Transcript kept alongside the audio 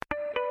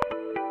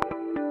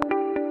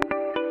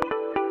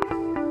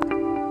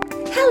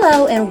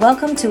Hello and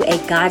welcome to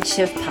a God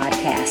Shift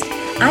podcast.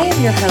 I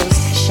am your host,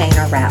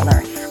 Shana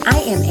Rattler. I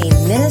am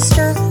a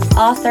minister,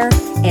 author,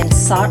 and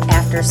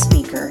sought-after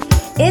speaker.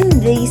 In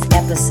these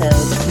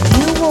episodes,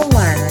 you will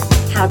learn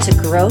how to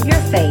grow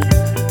your faith,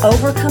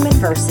 overcome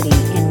adversity,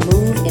 and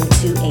move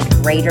into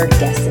a greater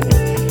destiny.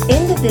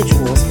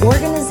 Individuals,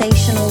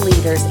 organizational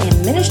leaders, and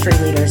ministry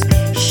leaders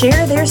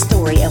share their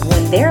story of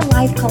when their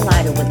life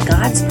collided with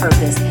God's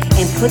purpose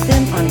and put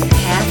them on the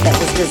path that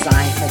was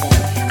designed for them.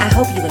 I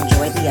hope you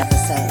enjoyed the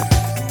episode.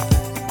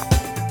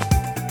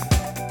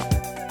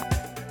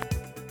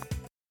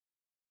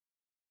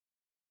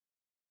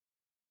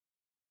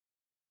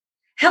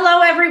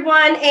 Hello,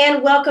 everyone,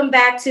 and welcome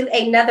back to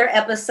another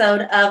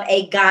episode of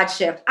A God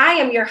Shift. I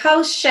am your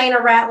host,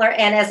 Shana Rattler,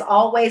 and as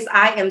always,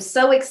 I am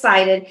so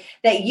excited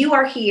that you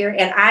are here,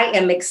 and I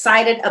am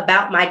excited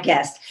about my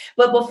guest.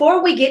 But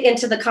before we get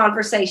into the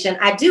conversation,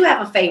 I do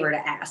have a favor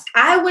to ask.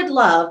 I would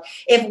love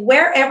if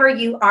wherever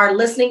you are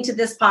listening to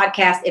this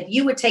podcast, if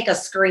you would take a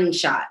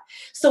screenshot.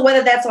 So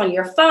whether that's on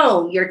your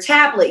phone, your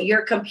tablet,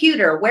 your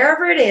computer,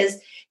 wherever it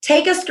is,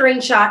 take a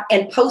screenshot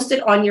and post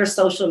it on your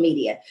social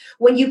media.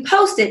 When you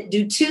post it,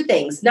 do two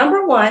things.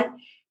 Number one,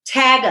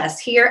 tag us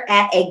here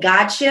at A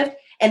God Shift.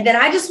 And then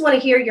I just want to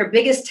hear your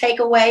biggest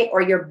takeaway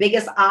or your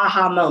biggest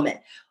aha moment.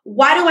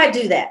 Why do I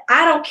do that?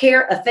 I don't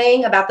care a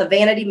thing about the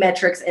vanity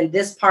metrics in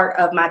this part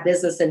of my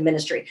business and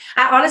ministry.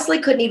 I honestly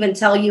couldn't even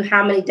tell you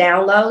how many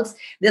downloads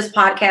this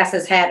podcast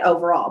has had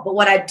overall. But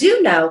what I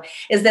do know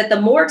is that the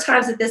more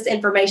times that this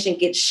information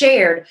gets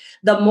shared,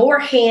 the more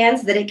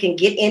hands that it can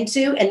get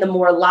into and the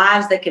more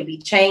lives that can be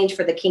changed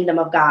for the kingdom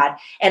of God.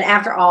 And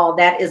after all,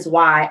 that is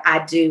why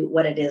I do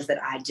what it is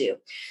that I do.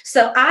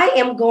 So I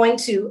am going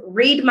to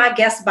read my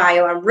guest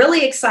bio. I'm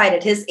really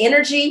excited. His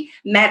energy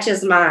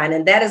matches mine,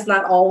 and that is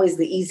not always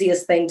the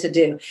easiest thing to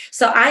do.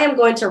 So I am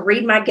going to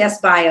read my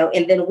guest bio,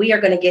 and then we are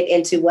going to get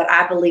into what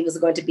I believe is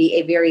going to be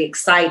a very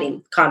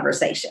exciting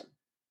conversation.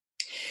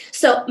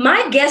 So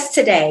my guest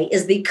today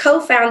is the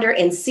co-founder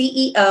and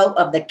CEO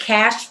of the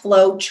Cash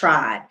Flow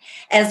Tribe,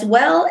 as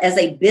well as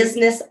a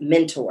business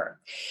mentor.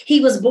 He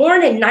was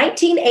born in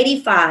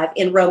 1985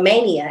 in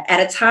Romania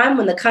at a time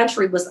when the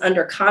country was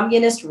under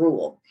communist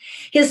rule.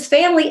 His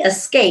family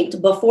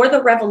escaped before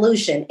the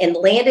revolution and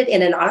landed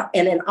in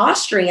an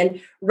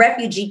Austrian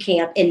refugee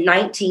camp in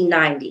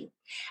 1990.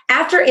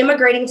 After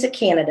immigrating to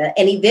Canada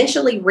and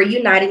eventually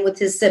reuniting with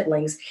his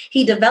siblings,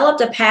 he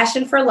developed a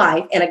passion for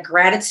life and a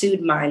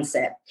gratitude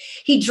mindset.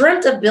 He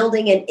dreamt of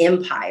building an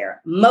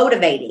empire,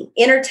 motivating,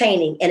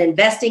 entertaining, and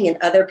investing in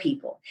other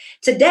people.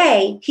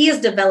 Today, he has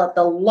developed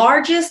the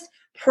largest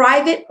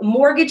private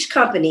mortgage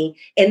company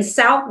in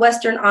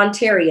southwestern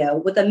Ontario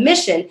with a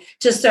mission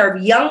to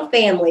serve young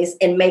families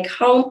and make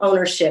home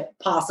ownership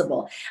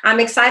possible. I'm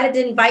excited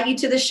to invite you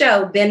to the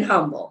show, Ben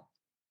Humble.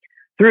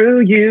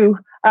 Through you,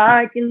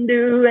 I can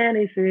do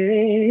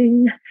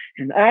anything,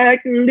 and I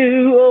can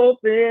do all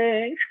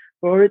things,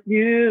 for it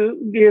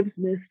you gives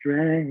me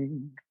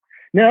strength.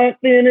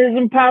 Nothing is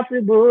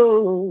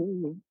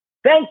impossible.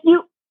 Thank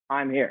you.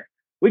 I'm here.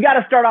 We got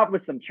to start off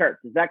with some church.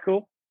 Is that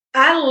cool?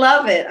 I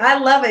love it. I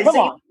love it. Come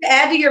so on. You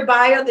add to your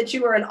bio that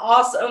you are an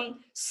awesome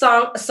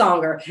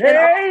songer. Hey,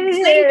 an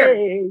awesome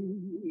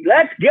singer.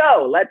 Let's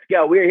go. Let's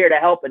go. We're here to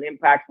help and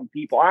impact some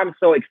people. I'm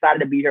so excited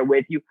to be here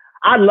with you.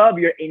 I love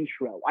your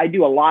intro. I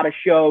do a lot of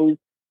shows,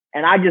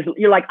 and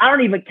you're like, I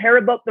don't even care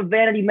about the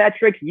vanity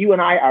metrics. You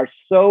and I are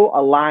so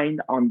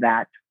aligned on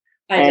that.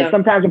 And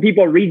sometimes when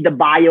people read the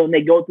bio and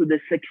they go through the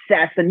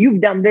success and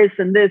you've done this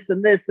and this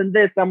and this and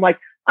this, I'm like,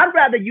 I'd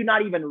rather you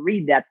not even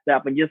read that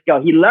stuff and just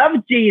go, he loves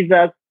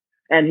Jesus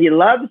and he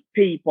loves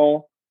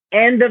people.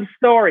 End of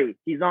story.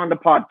 He's on the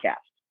podcast.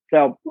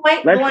 So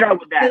let's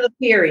start with that. To the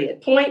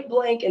period. Point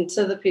blank and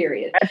to the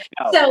period.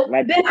 So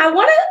Ben, I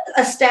want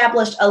to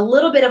establish a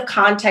little bit of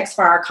context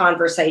for our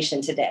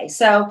conversation today.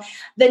 So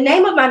the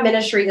name of my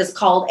ministry is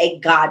called A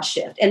God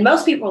Shift. And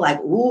most people are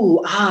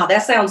like,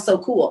 that sounds so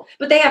cool.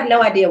 But they have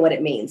no idea what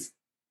it means.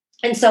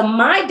 And so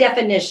my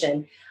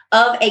definition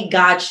of a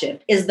God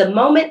shift is the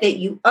moment that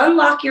you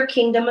unlock your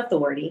kingdom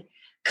authority,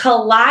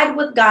 collide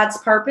with God's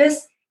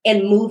purpose,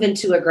 and move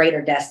into a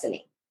greater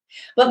destiny.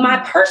 But my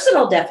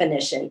personal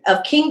definition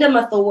of kingdom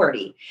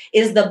authority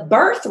is the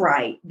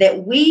birthright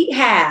that we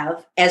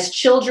have as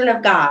children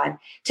of God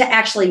to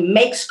actually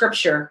make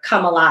scripture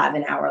come alive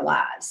in our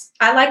lives.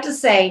 I like to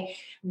say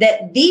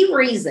that the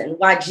reason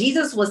why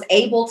Jesus was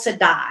able to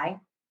die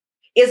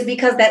is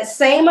because that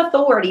same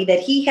authority that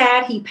he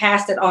had, he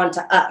passed it on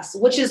to us,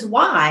 which is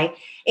why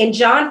in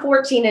John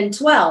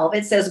 14:12,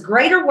 it says,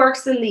 greater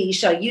works than these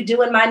shall you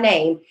do in my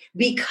name,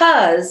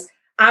 because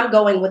I'm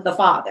going with the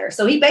Father.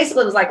 So he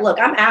basically was like, look,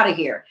 I'm out of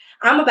here.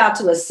 I'm about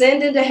to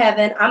ascend into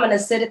heaven. I'm going to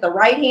sit at the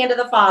right hand of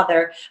the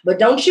Father. But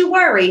don't you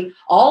worry.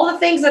 All the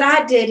things that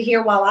I did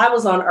here while I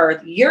was on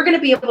earth, you're going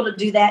to be able to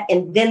do that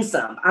and then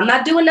some. I'm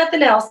not doing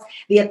nothing else.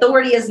 The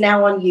authority is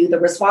now on you. The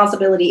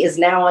responsibility is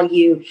now on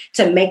you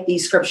to make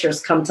these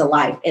scriptures come to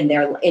life in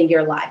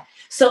your life.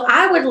 So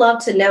I would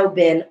love to know,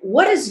 Ben,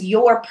 what is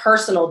your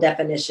personal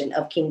definition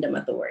of kingdom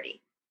authority?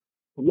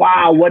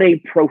 Wow, what a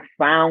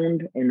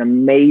profound and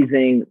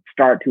amazing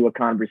start to a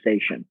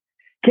conversation.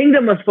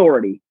 Kingdom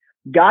authority.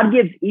 God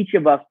gives each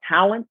of us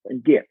talents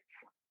and gifts.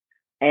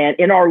 And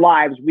in our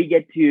lives,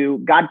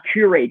 God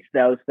curates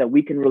those so that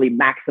we can really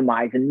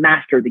maximize and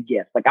master the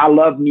gifts. Like I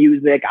love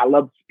music. I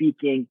love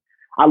speaking.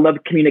 I love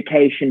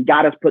communication.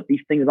 God has put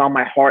these things on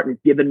my heart and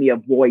given me a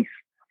voice.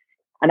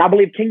 And I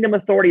believe kingdom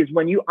authority is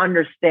when you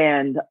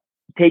understand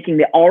taking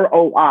the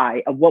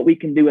ROI of what we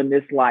can do in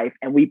this life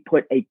and we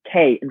put a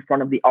K in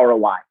front of the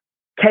ROI.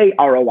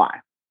 KROI.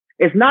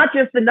 It's not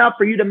just enough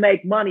for you to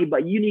make money,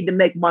 but you need to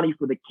make money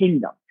for the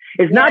kingdom.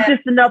 It's not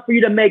just enough for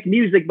you to make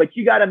music, but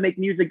you got to make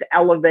music to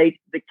elevate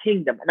the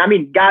kingdom. And I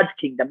mean God's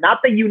kingdom, not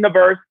the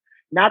universe,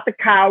 not the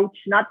couch,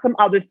 not some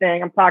other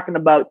thing. I'm talking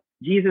about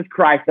Jesus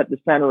Christ at the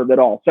center of it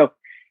all. So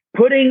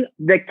putting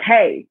the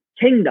K,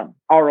 kingdom,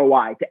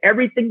 ROI, to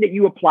everything that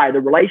you apply, the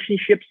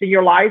relationships in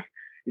your life.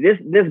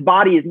 This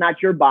body is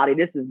not your body.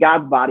 This is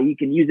God's body. You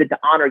can use it to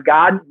honor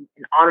God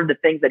and honor the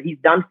things that he's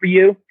done for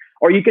you,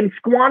 or you can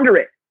squander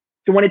it.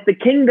 So when it's the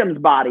kingdom's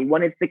body,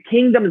 when it's the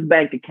kingdom's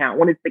bank account,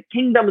 when it's the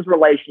kingdom's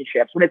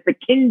relationships, when it's the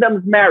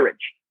kingdom's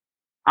marriage,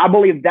 I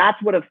believe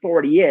that's what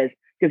authority is,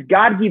 because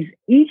God gives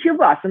each of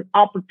us an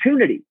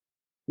opportunity.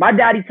 My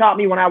daddy taught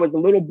me when I was a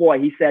little boy,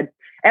 he said,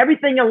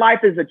 everything in life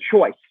is a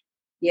choice.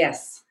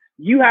 Yes.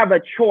 You have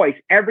a choice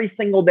every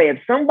single day. If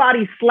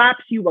somebody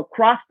slaps you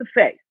across the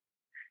face,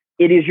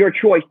 it is your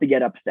choice to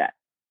get upset.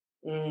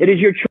 It is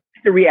your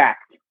choice to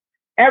react.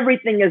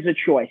 Everything is a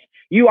choice.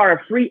 You are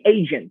a free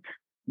agent.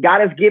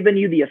 God has given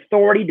you the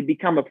authority to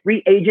become a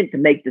free agent, to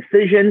make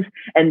decisions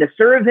and to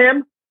serve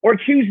him or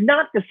choose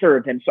not to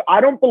serve him. So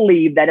I don't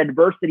believe that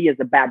adversity is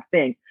a bad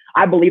thing.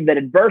 I believe that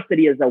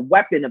adversity is a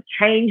weapon of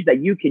change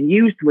that you can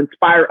use to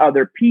inspire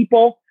other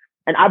people.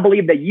 And I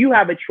believe that you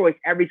have a choice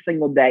every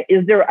single day.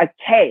 Is there a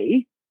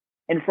K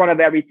in front of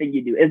everything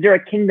you do? Is there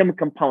a kingdom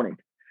component?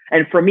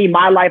 And for me,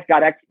 my life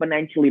got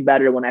exponentially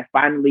better when I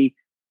finally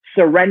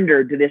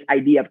surrendered to this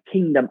idea of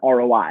kingdom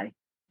ROI.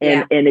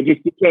 And it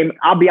just became,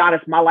 I'll be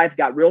honest, my life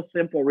got real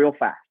simple, real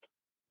fast.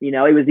 You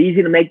know, it was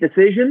easy to make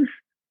decisions.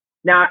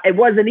 Now, it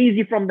wasn't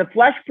easy from the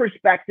flesh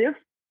perspective,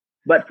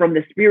 but from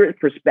the spirit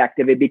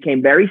perspective, it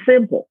became very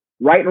simple.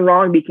 Right and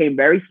wrong became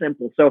very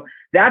simple. So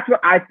that's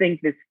what I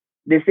think this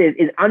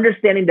is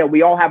understanding that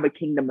we all have a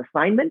kingdom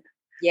assignment.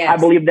 Yes. I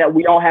believe that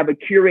we all have a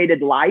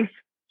curated life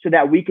so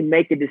that we can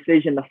make a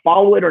decision to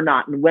follow it or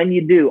not. And when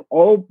you do,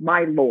 oh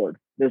my Lord,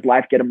 does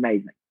life get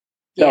amazing.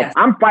 So yes.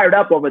 I'm fired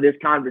up over this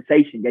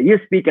conversation. Yeah,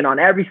 you're speaking on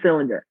every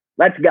cylinder.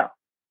 Let's go.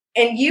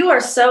 And you are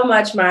so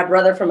much my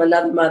brother from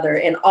another mother.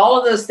 And all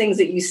of those things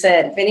that you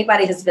said, if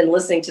anybody has been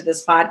listening to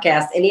this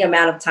podcast any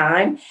amount of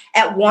time,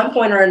 at one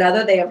point or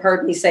another, they have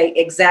heard me say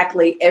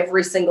exactly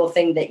every single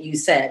thing that you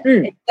said,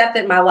 except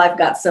that my life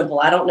got simple.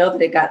 I don't know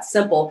that it got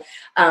simple.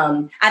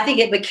 I think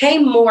it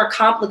became more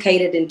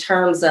complicated in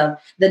terms of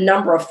the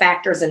number of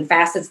factors and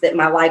facets that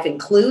my life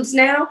includes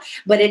now,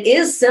 but it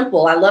is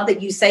simple. I love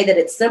that you say that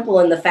it's simple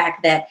in the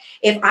fact that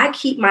if I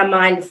keep my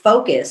mind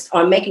focused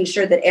on making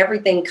sure that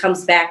everything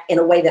comes back in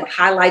a way that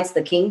highlights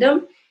the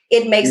kingdom,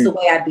 it makes the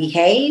way I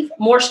behave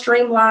more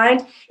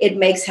streamlined. It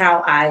makes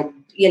how I,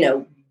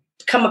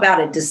 come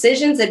about at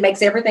decisions. It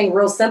makes everything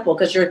real simple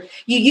because you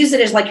use it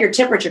as like your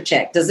temperature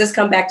check. Does this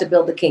come back to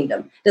build the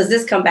kingdom? Does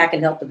this come back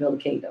and help to build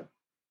the kingdom?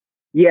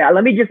 Yeah,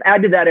 let me just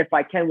add to that if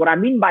I can. What I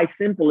mean by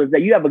simple is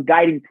that you have a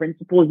guiding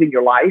principles in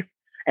your life.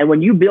 And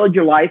when you build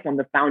your life on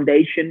the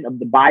foundation of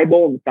the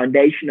Bible and the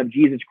foundation of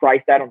Jesus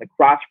Christ out on the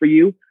cross for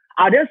you,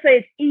 I'll just say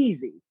it's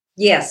easy.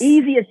 Yes.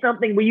 Easy is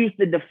something we used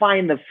to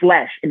define the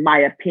flesh, in my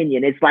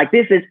opinion. It's like,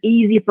 this is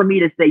easy for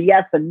me to say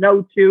yes and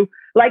no to.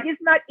 Like,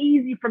 it's not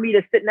easy for me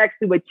to sit next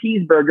to a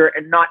cheeseburger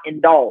and not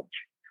indulge.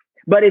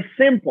 But it's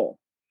simple.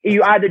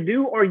 You either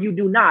do or you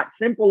do not.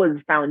 Simple is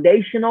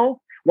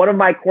foundational. One of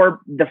my core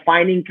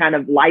defining kind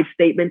of life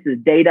statements is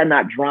data,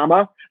 not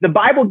drama. The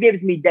Bible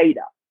gives me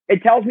data.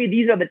 It tells me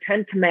these are the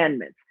 10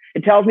 commandments.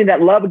 It tells me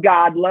that love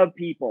God, love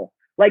people.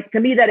 Like,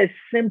 to me, that is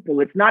simple.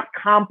 It's not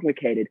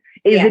complicated.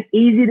 Is it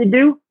easy to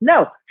do?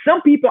 No.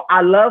 Some people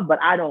I love, but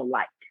I don't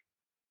like.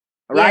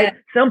 All right.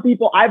 Some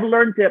people I've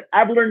learned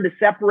to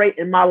separate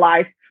in my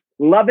life,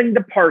 loving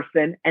the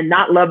person and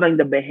not loving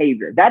the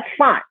behavior. That's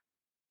fine.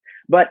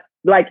 But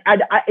like,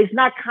 it's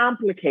not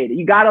complicated.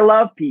 You got to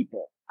love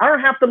people. I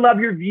don't have to love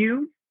your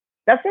views.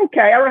 That's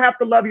okay. I don't have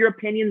to love your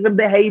opinions and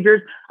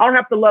behaviors. I don't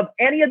have to love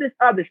any of this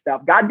other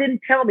stuff. God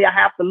didn't tell me I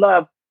have to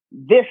love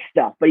this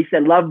stuff, but he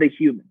said, love the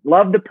human,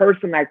 love the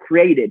person I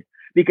created,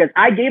 because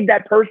I gave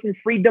that person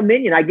free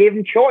dominion. I gave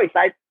them choice.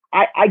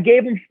 I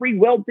gave them free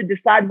will to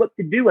decide what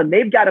to do, and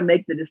they've got to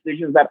make the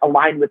decisions that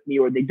align with me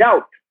or they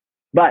don't.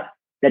 But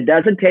that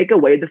doesn't take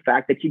away the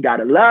fact that you got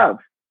to love.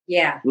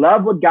 Yeah.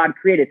 Love what God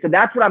created. So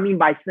that's what I mean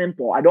by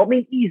simple. I don't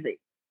mean easy,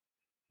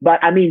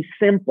 but I mean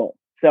simple.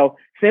 So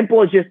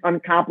simple is just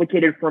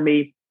uncomplicated for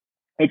me.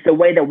 It's a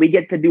way that we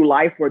get to do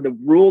life where the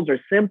rules are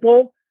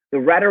simple. The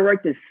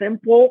rhetoric is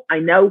simple. I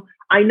know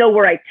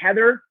where I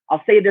tether.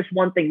 I'll say this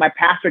one thing. My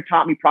pastor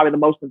taught me probably the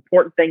most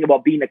important thing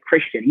about being a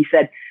Christian. He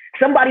said,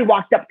 somebody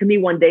walked up to me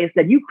one day and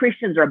said, you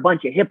Christians are a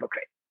bunch of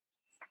hypocrites.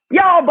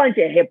 Y'all a bunch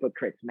of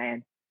hypocrites,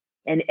 man.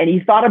 And he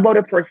thought about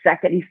it for a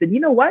second. He said, you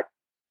know what?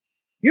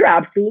 You're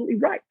absolutely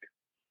right.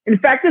 In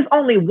fact, there's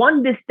only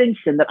one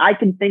distinction that I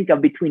can think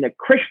of between a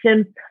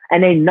Christian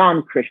and a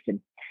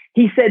non-Christian.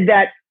 He said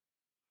that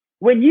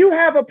when you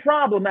have a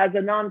problem as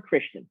a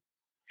non-Christian,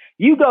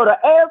 you go to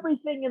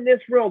everything in this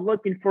world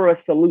looking for a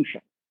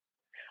solution.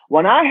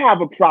 When I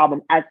have a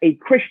problem as a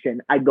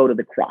Christian, I go to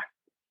the cross.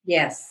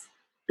 Yes.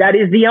 That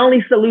is the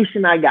only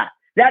solution I got.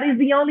 That is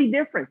the only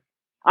difference.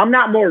 I'm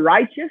not more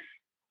righteous,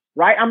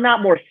 right? I'm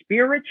not more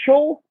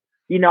spiritual.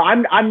 You know,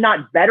 I'm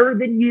not better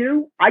than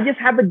you. I just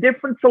have a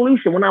different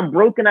solution. When I'm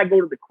broken, I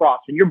go to the cross.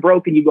 When you're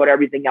broken, you go to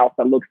everything else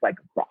that looks like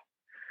a cross.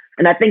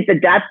 And I think that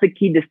that's the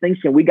key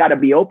distinction we got to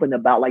be open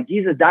about. Like,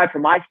 Jesus died for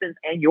my sins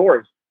and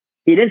yours.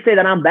 He didn't say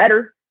that I'm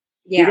better.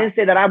 Yeah. He didn't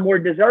say that I'm more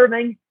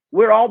deserving.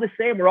 We're all the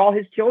same. We're all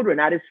his children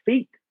at his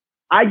feet.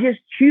 I just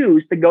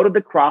choose to go to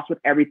the cross with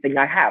everything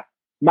I have,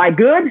 my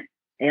good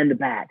and the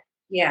bad.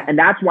 Yeah. And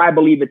that's why I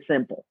believe it's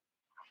simple.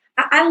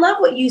 I love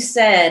what you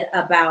said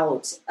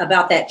about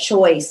that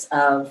choice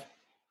of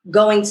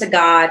going to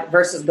God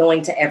versus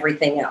going to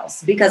everything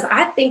else, because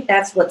I think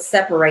that's what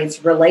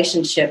separates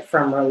relationship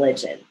from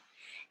religion.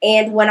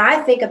 And when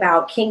I think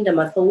about kingdom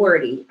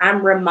authority,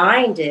 I'm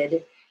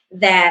reminded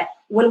that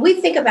when we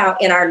think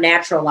about in our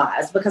natural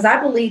lives, because I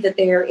believe that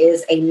there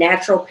is a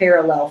natural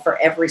parallel for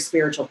every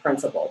spiritual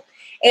principle.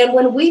 And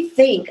when we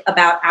think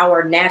about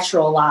our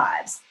natural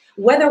lives,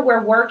 whether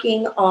we're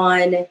working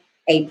on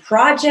a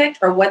project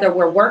or whether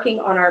we're working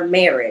on our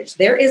marriage,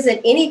 there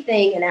isn't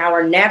anything in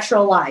our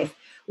natural life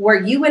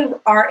where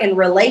you are in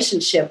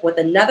relationship with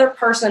another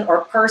person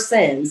or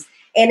persons,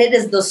 and it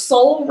is the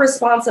sole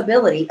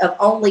responsibility of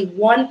only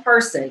one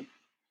person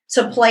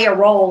to play a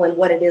role in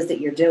what it is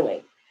that you're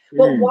doing.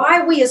 But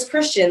why we as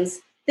Christians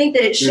think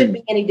that it should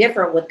be any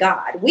different with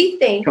God? We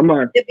think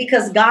that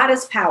because God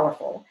is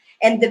powerful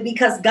and that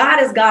because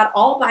God is God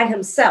all by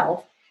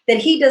himself, that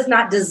he does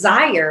not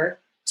desire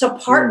to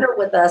partner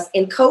with us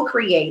and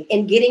co-create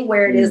in getting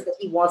where it is that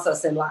he wants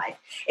us in life.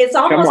 It's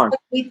almost like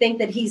we think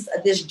that he's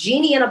this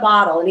genie in a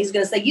bottle and he's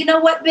going to say, you know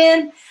what,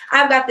 Ben,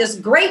 I've got this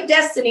great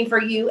destiny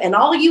for you. And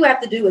all you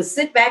have to do is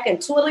sit back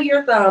and twiddle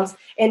your thumbs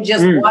and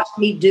just watch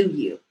me do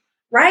you,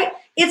 right?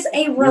 It's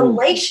a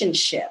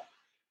relationship.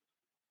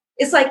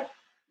 It's like,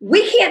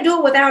 we can't do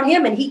it without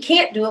him and he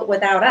can't do it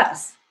without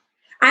us.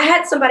 I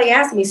had somebody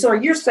ask me, so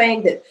you're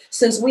saying that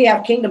since we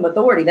have kingdom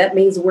authority, that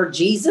means we're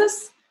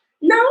Jesus?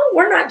 No,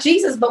 we're not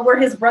Jesus, but we're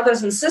his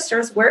brothers and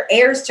sisters. We're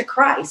heirs to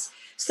Christ.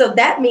 So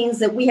that means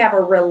that we have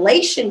a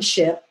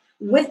relationship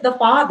with the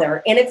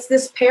Father. And it's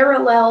this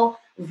parallel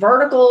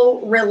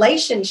vertical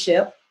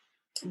relationship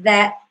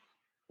that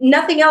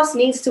nothing else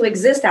needs to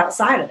exist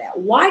outside of that.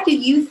 Why do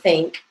you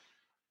think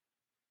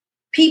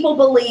people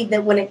believe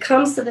that when it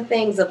comes to the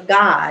things of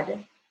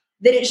God,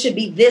 that it should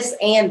be this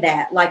and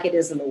that like it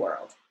is in the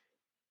world?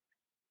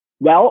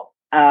 Well,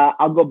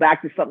 I'll go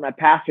back to something my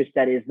pastor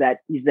said is that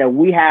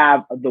we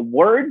have the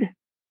word,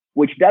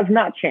 which does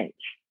not change.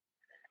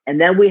 And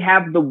then we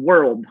have the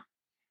world,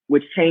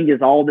 which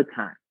changes all the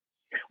time.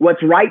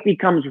 What's right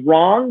becomes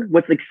wrong.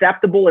 What's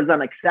acceptable is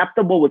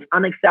unacceptable. What's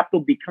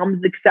unacceptable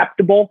becomes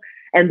acceptable.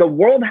 And the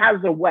world has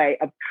a way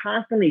of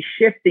constantly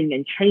shifting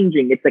and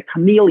changing. It's a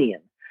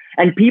chameleon.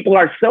 And people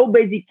are so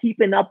busy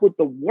keeping up with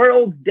the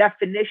world's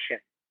definition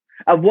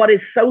of what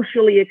is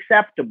socially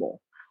acceptable,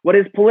 what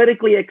is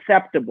politically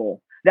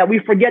acceptable, that we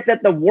forget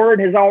that the word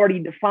has already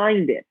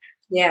defined it.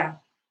 Yeah.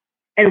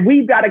 And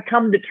we've got to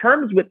come to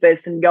terms with this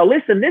and go,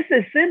 listen, this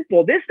is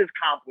simple. This is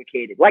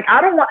complicated. Like,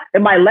 I don't want,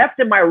 am I left?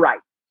 Am I right?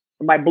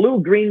 Am I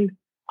blue, green?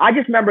 I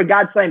just remember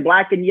God saying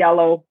black and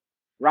yellow,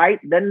 right?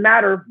 Doesn't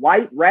matter.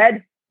 White,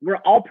 red, we're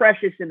all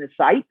precious in his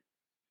sight.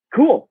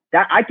 Cool.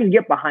 That I can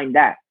get behind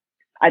that.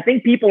 I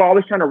think people are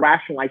always trying to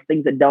rationalize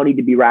things that don't need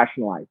to be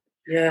rationalized.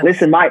 Yes.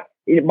 Listen, my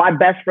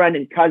best friend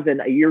and cousin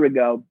a year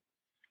ago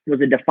was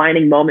a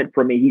defining moment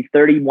for me. He's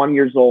 31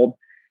 years old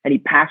and he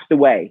passed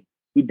away.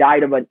 He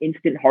died of an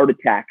instant heart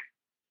attack,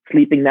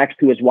 sleeping next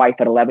to his wife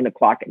at 11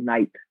 o'clock at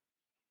night.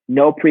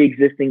 No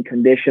pre-existing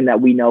condition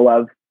that we know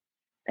of.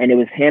 And it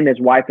was him,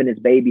 his wife, and his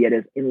baby at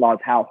his in-laws'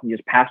 house, and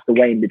just passed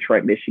away in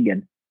Detroit,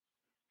 Michigan.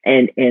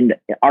 And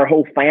our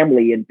whole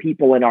family and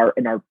people in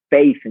our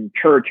faith and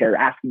church are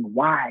asking,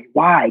 why?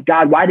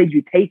 God, why did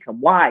you take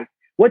him? Why?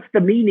 What's the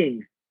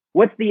meaning?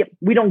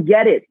 We don't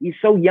get it. He's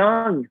so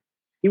young.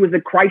 He was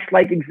a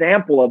Christ-like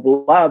example of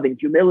love and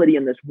humility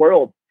in this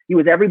world. He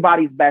was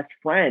everybody's best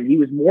friend. He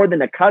was more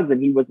than a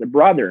cousin. He was a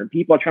brother. And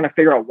people are trying to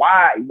figure out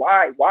why. And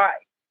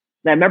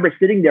I remember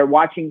sitting there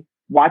watching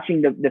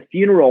the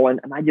funeral, and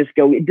I just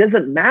go, it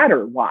doesn't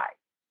matter why.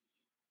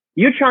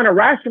 You're trying to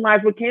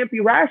rationalize what can't be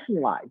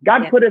rationalized.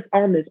 God put us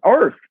on this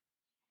earth.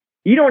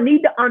 You don't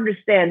need to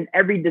understand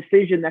every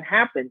decision that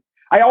happens.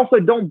 I also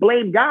don't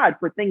blame God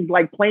for things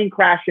like plane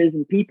crashes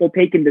and people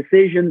taking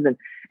decisions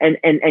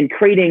and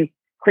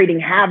creating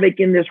havoc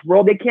in this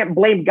world. They can't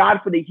blame God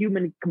for the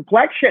human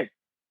complexion.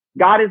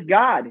 God is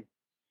God.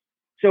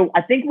 So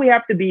I think we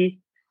have to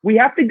be we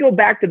have to go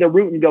back to the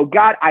root and go,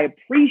 God, I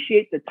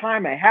appreciate the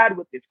time I had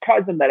with this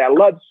cousin that I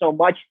love so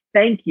much.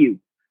 Thank you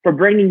for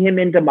bringing him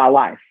into my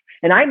life.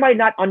 And I might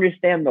not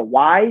understand the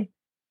why,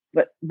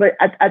 but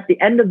at the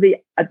end of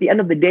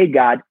the day,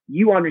 God,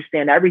 you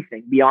understand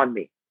everything beyond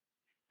me.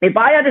 If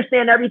I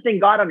understand everything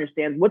God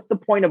understands, what's the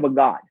point of a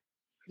God?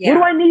 Yeah. What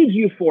do I need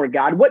you for,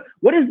 God?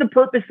 What is the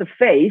purpose of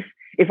faith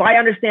if I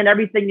understand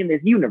everything in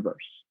this universe?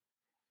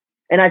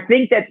 And I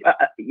think that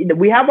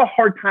we have a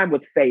hard time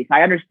with faith.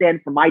 I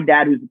understand from my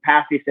dad, who's a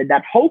pastor, he said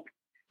that hope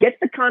gets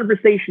the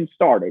conversation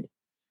started.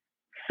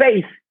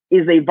 Faith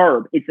is a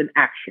verb. It's an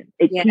action.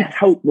 It keeps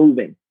hope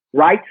moving,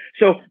 right?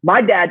 So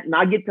my dad, and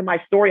I'll get to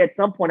my story at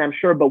some point, I'm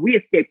sure, but we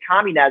escaped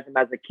communism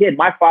as a kid.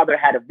 My father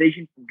had a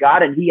vision from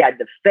God, and he had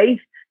the faith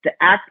to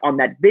act on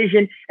that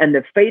vision. And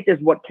the faith is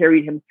what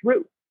carried him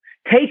through.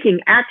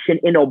 Taking action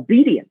in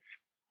obedience.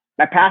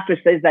 My pastor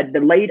says that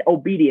delayed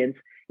obedience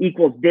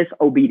equals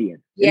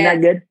disobedience. Yes.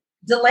 Isn't that good?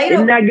 Delayed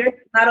Isn't that good?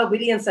 Not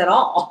obedience at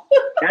all.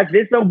 That's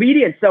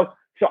disobedience. So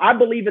I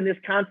believe in this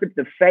concept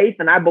of faith,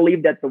 and I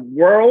believe that the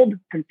world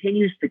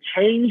continues to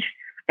change,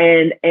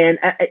 and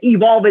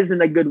evolve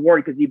isn't a good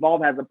word because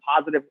evolve has a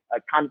positive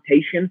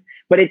connotation,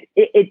 but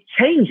it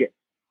changes.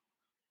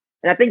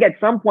 And I think at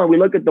some point we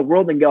look at the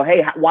world and go,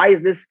 hey,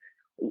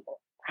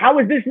 how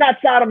is this not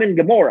Sodom and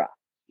Gomorrah?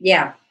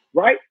 Yeah.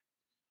 Right?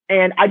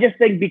 And I just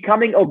think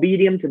becoming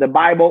obedient to the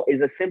Bible is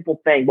a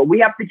simple thing, but we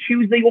have to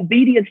choose the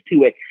obedience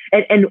to it.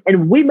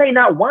 And we may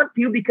not want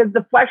to because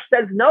the flesh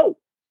says no.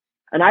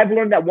 And I've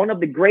learned that one of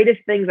the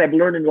greatest things I've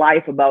learned in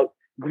life about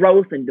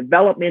growth and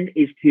development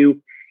is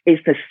to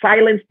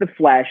silence the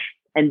flesh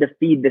and to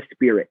feed the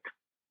spirit.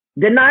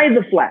 Deny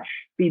the flesh,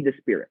 feed the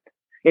spirit.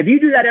 If you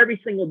do that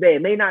every single day,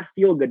 it may not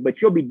feel good, but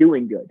you'll be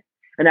doing good.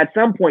 And at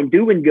some point,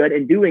 doing good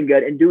and doing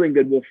good and doing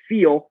good will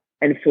feel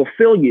and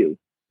fulfill you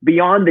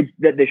beyond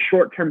the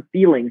short-term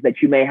feelings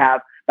that you may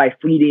have by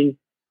feeding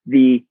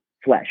the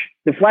flesh.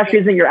 The flesh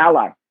isn't your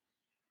ally.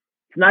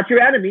 It's not your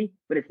enemy,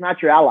 but it's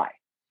not your ally.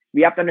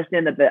 We have to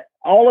understand that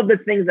all of the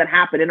things that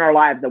happen in our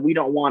lives that we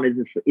don't want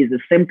is a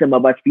symptom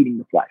of us feeding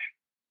the flesh,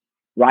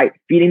 right?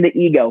 Feeding the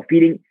ego,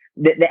 feeding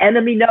the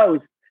enemy knows.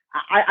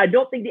 I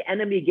don't think the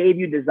enemy gave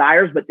you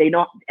desires, but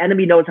the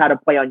enemy knows how to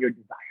play on your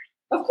desires.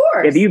 Of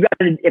course.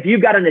 If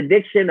you've got an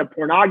addiction of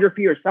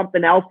pornography or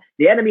something else,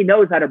 the enemy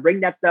knows how to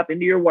bring that stuff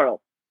into your world.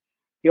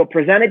 He'll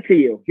present it to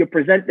you. He'll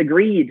present the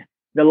greed,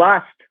 the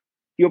lust.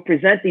 He'll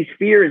present these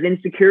fears,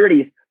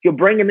 insecurities. He'll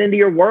bring them into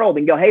your world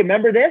and go, hey,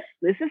 remember this?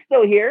 This is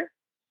still here.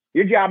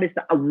 Your job is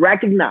to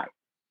recognize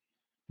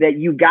that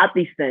you got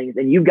these things,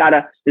 and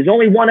there's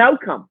only one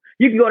outcome.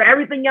 You can go to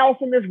everything else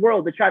in this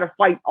world to try to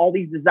fight all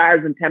these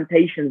desires and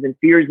temptations and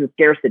fears and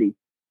scarcity,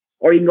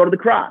 or you can go to the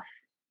cross.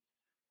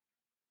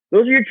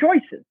 Those are your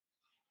choices.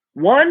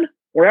 One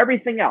or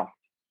everything else.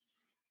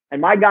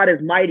 And my God is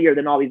mightier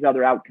than all these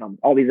other outcomes,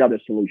 all these other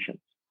solutions.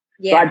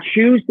 Yeah. So I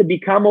choose to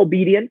become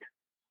obedient.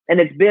 And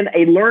it's been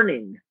a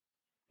learning,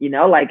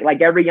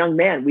 like every young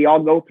man, we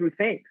all go through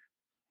things.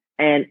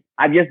 And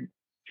I've just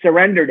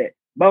surrendered it.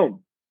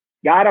 Boom.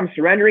 God, I'm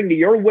surrendering to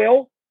your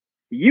will.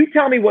 You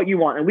tell me what you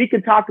want. And we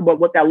can talk about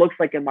what that looks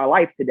like in my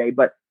life today.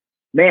 But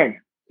man,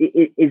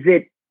 it's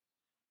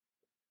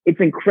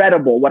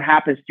incredible what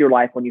happens to your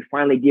life when you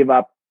finally give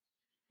up.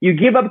 You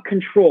give up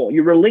control.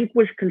 You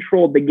relinquish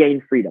control to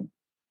gain freedom.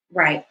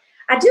 Right.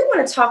 I do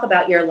want to talk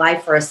about your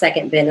life for a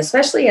second, Ben,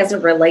 especially as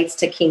it relates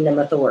to kingdom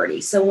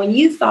authority. So when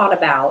you thought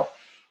about,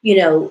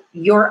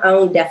 your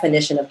own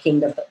definition of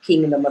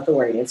kingdom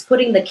authority, it's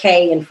putting the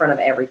K in front of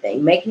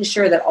everything, making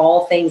sure that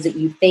all things that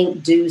you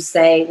think, do,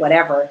 say,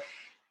 whatever,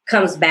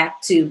 comes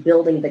back to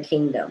building the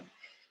kingdom.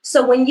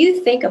 So when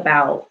you think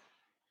about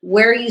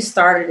where you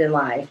started in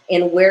life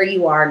and where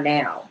you are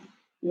now,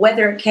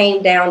 whether it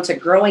came down to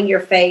growing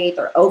your faith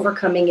or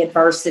overcoming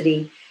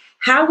adversity,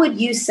 how would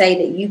you say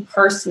that you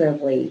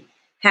personally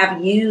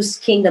have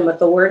used kingdom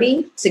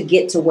authority to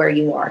get to where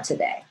you are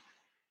today?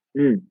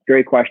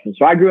 Great question.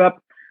 So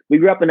we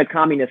grew up in a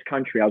communist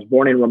country. I was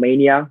born in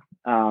Romania.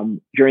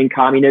 During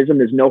communism,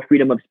 there's no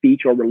freedom of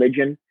speech or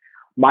religion.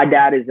 My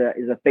dad is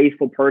a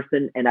faithful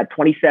person. And at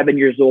 27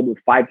 years old with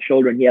 5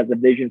 children, he has a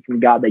vision from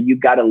God that you've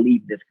got to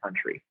leave this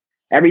country.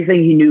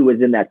 Everything he knew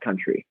was in that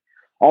country.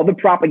 All the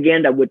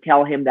propaganda would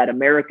tell him that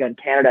America and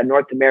Canada and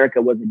North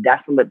America was a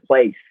desolate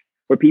place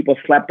where people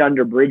slept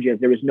under bridges.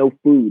 There was no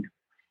food.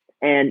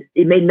 And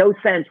it made no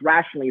sense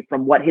rationally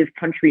from what his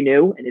country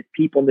knew and his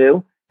people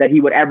knew that he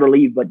would ever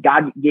leave. But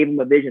God gave him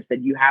a vision,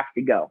 said, you have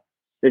to go.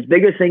 There's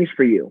bigger things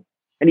for you.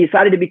 And he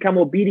decided to become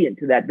obedient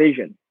to that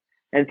vision.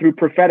 And through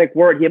prophetic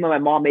word, him and my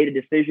mom made a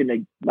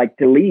decision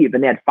to leave.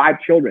 And they had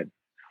 5 children.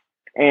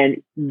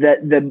 And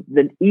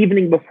the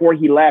evening before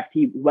he left,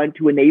 he went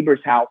to a neighbor's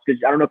house,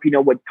 because I don't know if you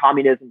know what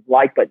communism's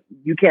like, but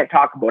you can't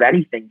talk about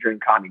anything during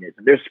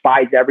communism. There's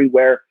spies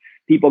everywhere.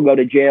 People go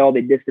to jail,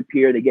 they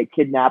disappear, they get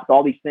kidnapped,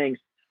 all these things.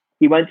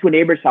 He went to a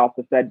neighbor's house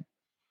and said,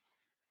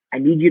 I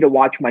need you to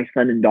watch my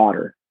son and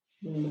daughter.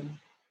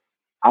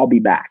 I'll be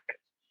back.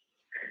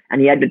 And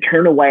he had to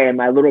turn away. And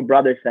my little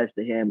brother says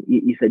to him,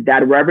 he said,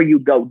 Dad, wherever you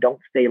go, don't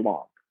stay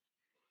long.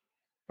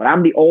 but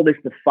I'm the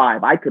oldest of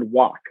 5. I could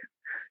walk.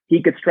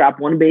 He could strap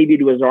one baby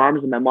to his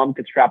arms and my mom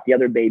could strap the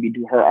other baby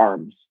to her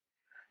arms.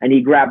 And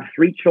he grabbed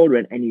 3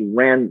 children and he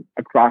ran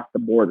across the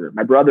border.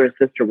 My brother and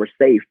sister were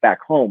safe back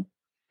home.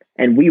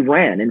 And we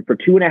ran. And for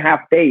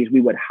 2.5 days,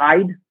 we would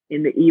hide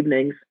in the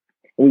evenings.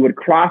 We would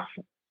cross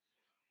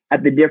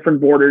at the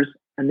different borders.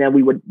 And then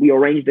we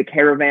arranged a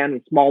caravan,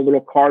 a small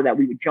little car that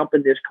we would jump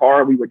in this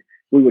car. We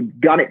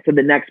would gun it to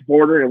the next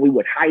border and we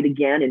would hide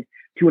again. And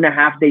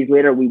 2.5 days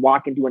later, we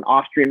walk into an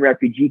Austrian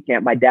refugee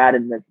camp, my dad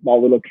and this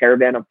small little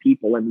caravan of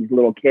people and these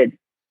little kids.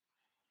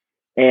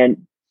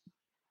 And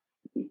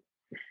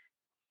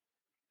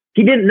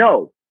he didn't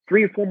know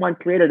 3 or 4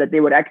 months later that they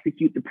would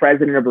execute the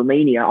president of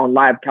Romania on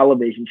live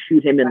television,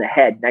 shoot him in the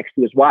head next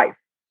to his wife.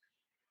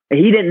 And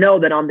he didn't know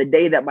that on the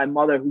day that my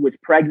mother, who was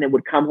pregnant,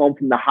 would come home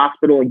from the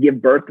hospital and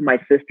give birth to my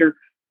sister,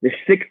 the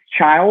 6th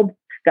child,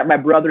 that my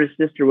brother and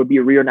sister would be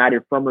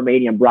reunited from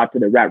Romania and brought to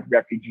the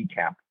refugee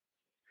camp.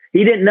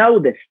 He didn't know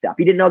this stuff.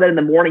 He didn't know that in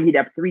the morning he'd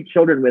have 3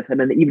 children with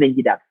him. In the evening,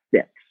 he'd have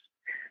 6.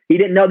 He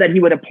didn't know that he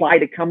would apply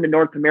to come to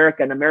North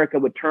America and America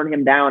would turn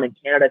him down and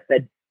Canada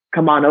said,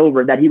 come on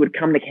over, that he would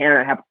come to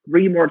Canada and have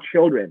 3 more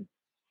children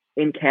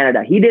in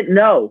Canada. He didn't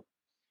know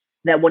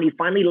that when he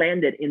finally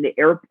landed in the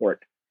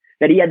airport,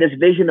 that he had this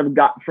vision of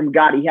God, from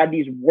God. He had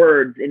these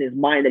words in his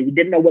mind that he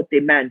didn't know what they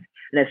meant.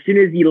 And as soon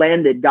as he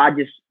landed, God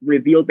just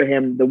revealed to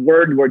him the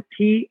word were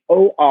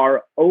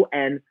Toronto.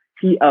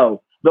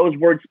 Those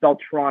words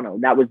spelled Toronto.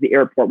 That was the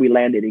airport we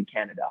landed in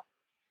Canada.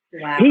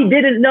 Wow. He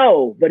didn't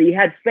know, but he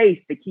had faith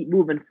to keep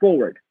moving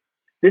forward.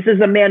 This is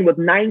a man with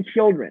 9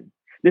 children.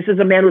 This is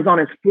a man who's on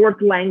his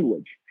 4th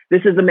language.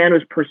 This is a man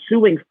who's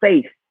pursuing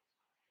faith.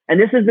 And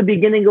this is the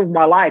beginning of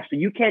my life. So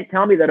you can't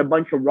tell me that a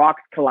bunch of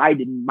rocks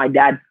collided and my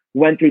dad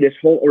went through this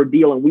whole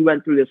ordeal and we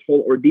went through this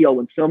whole ordeal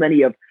when so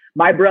many of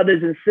my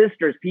brothers and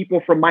sisters,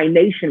 people from my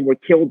nation, were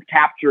killed,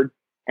 captured,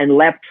 and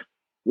left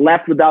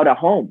without a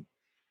home.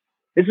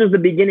 This is the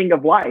beginning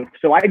of life.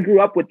 So I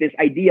grew up with this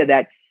idea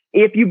that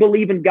if you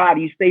believe in God,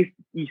 you stay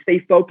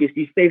focused,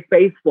 you stay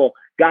faithful,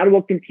 God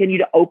will continue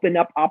to open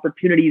up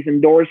opportunities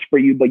and doors for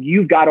you, but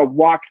you've got to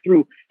walk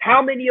through.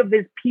 How many of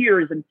his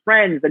peers and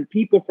friends and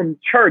people from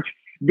church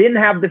didn't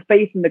have the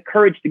faith and the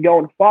courage to go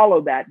and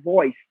follow that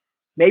voice?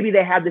 Maybe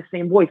they had the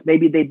same voice.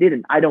 Maybe they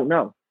didn't. I don't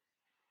know.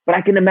 But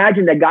I can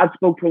imagine that God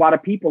spoke to a lot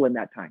of people in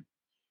that time.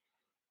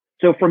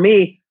 So for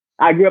me,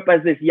 I grew up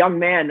as this young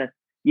man,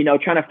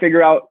 trying to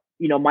figure out,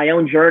 my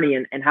own journey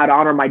and how to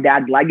honor my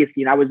dad's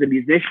legacy. And I was a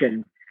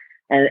musician.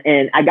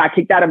 And I got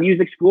kicked out of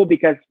music school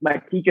because my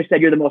teacher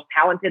said, you're the most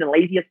talented and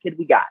laziest kid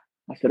we got.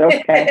 I said,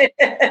 okay.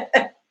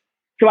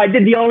 So I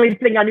did the only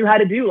thing I knew how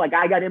to do. Like,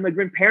 I got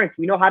immigrant parents.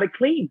 We know how to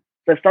clean.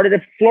 So I started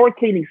a floor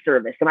cleaning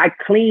service and I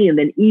cleaned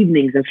in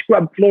evenings and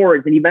scrubbed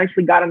floors and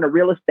eventually got into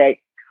real estate.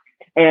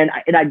 And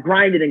I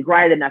grinded and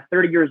grinded. And at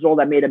 30 years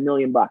old, I made $1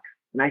 million.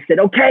 And I said,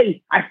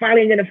 okay, I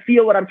finally am going to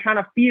feel what I'm trying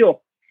to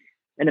feel.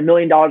 And $1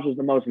 million was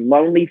the most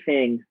lonely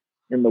thing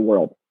in the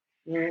world.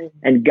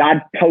 And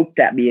God poked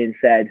at me and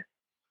said,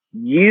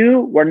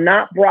 you were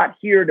not brought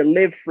here to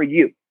live for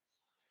you.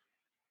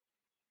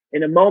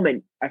 In a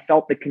moment, I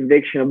felt the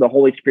conviction of the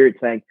Holy Spirit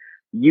saying,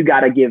 you got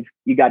to give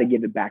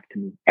it back to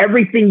me.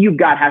 Everything you've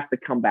got has to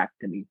come back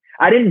to me.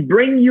 I didn't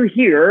bring you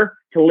here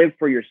to live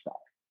for yourself.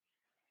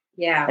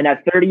 Yeah. And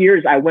at 30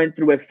 years, I went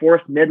through a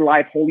forced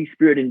midlife, Holy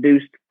Spirit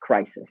induced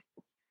crisis.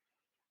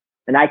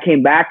 And I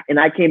came back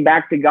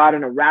to God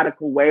in a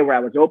radical way where I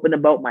was open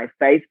about my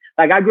faith.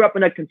 Like, I grew up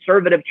in a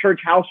conservative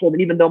church household.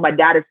 And even though my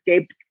dad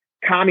escaped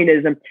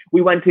communism,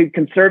 we went to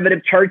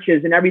conservative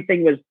churches and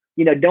everything was,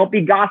 don't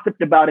be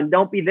gossiped about and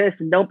don't be this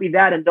and don't be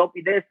that and don't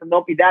be this and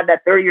don't be that.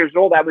 At 30 years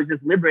old, I was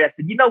just liberated. I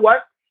said, you know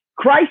what?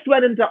 Christ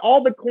went into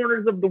all the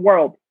corners of the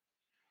world.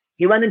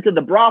 He went into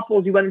the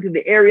brothels. He went into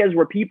the areas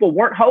where people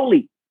weren't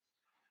holy.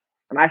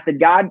 And I said,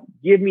 God,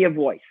 give me a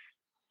voice.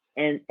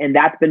 And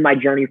that's been my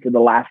journey for the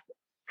last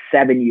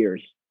 7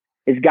 years.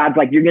 Is God's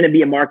like, you're going to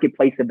be a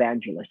marketplace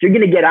evangelist. You're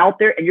going to get out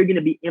there and you're going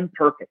to be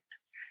imperfect.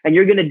 And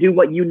you're going to do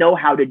what you know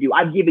how to do.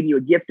 I've given you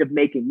a gift of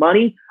making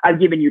money. I've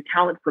given you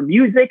talent for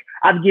music.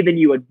 I've given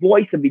you a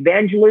voice of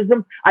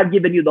evangelism. I've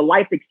given you the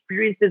life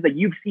experiences that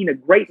you've seen a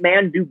great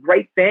man do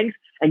great things.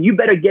 And you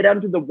better get out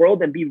into the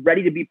world and be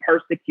ready to be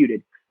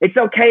persecuted. It's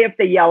okay if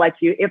they yell at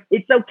you.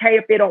 It's okay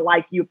if they don't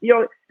like you. If they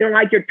don't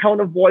like your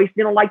tone of voice,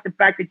 they don't like the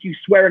fact that you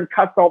swear and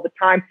cuss all the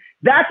time.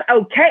 That's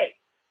okay.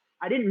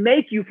 I didn't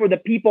make you for the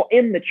people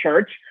in the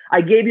church. I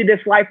gave you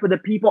this life for the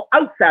people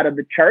outside of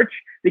the church,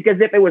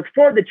 because if it was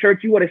for the church,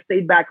 you would have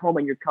stayed back home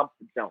in your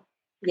comfort zone.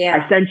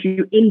 Yeah. I sent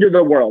you into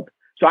the world.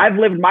 So I've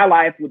lived my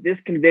life with this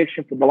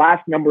conviction for the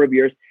last number of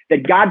years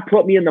that God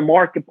put me in the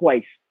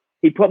marketplace.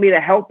 He put me to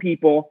help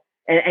people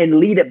and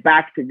lead it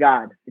back to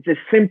God. It's as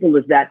simple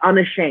as that,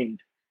 unashamed.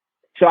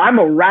 So I'm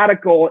a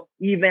radical,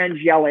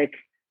 evangelic,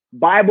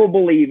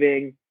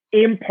 Bible-believing,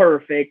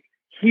 imperfect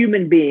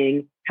human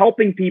being,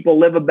 helping people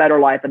live a better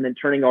life and then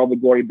turning all the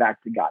glory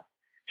back to God.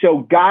 So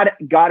God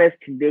has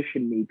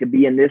conditioned me to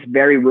be in this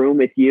very room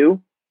with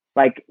you.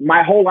 Like,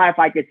 my whole life,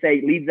 I could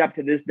say, leads up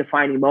to this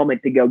defining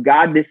moment to go,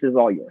 God, this is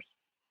all yours.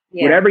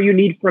 Yeah. Whatever you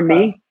need from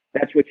me,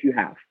 that's what you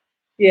have.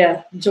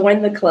 Yeah.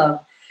 Join the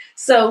club.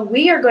 So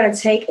we are going to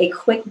take a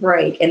quick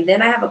break. And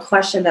then I have a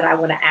question that I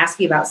want to ask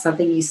you about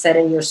something you said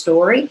in your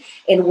story.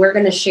 And we're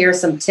going to share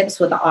some tips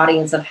with the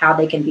audience of how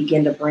they can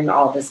begin to bring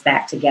all this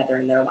back together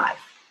in their life.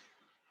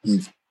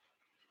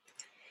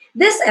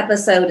 This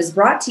episode is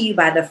brought to you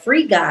by the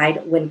free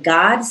guide, When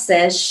God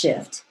Says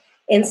Shift.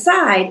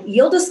 Inside,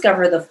 you'll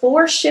discover the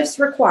 4 shifts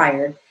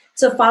required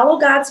to follow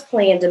God's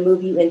plan to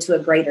move you into a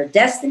greater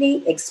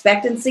destiny,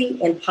 expectancy,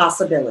 and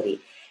possibility.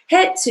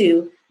 Head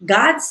to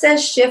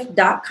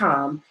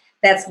GodSaysShift.com.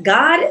 That's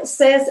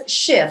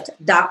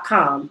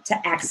GodSaysShift.com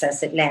to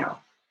access it now.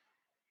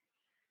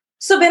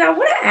 So, Ben, I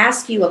want to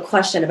ask you a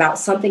question about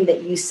something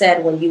that you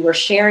said when you were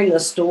sharing the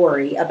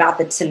story about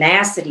the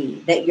tenacity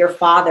that your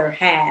father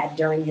had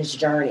during his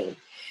journey.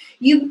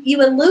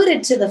 You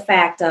alluded to the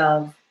fact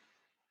of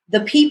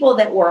the people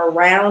that were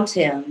around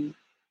him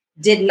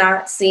did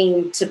not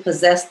seem to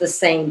possess the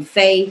same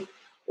faith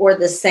or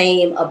the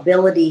same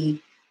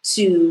ability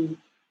to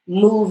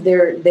move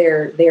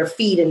their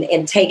feet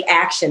and take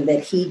action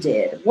that he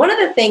did. One of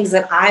the things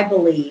that I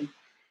believe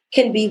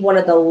can be one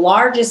of the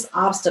largest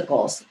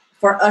obstacles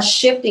for us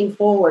shifting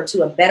forward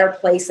to a better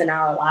place in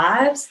our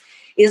lives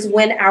is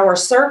when our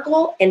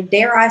circle, and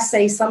dare I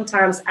say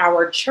sometimes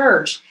our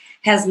church,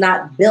 has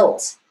not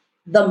built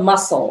the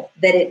muscle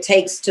that it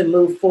takes to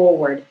move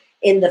forward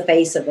in the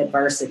face of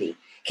adversity.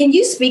 Can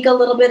you speak a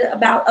little bit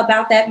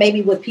about that,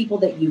 maybe with people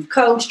that you've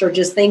coached or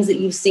just things that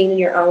you've seen in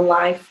your own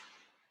life?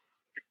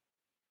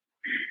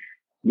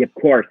 Yeah, of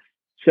course.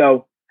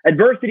 So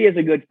adversity is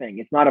a good thing.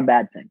 It's not a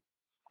bad thing.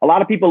 A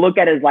lot of people look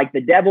at it as like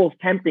the devil's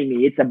tempting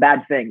me. It's a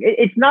bad thing.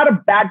 It's not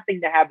a bad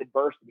thing to have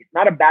adversity. It's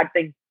not a bad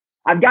thing.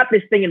 I've got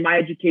this thing in my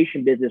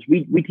education business.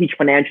 We teach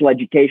financial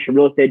education,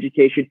 real estate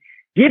education.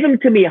 Give them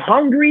to me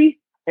hungry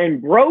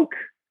and broke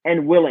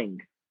and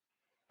willing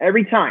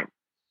every time.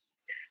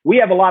 We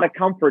have a lot of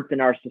comforts in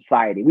our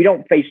society. We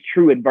don't face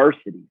true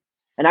adversity.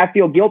 And I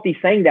feel guilty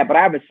saying that, but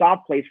I have a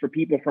soft place for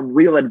people from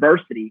real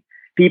adversity,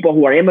 people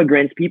who are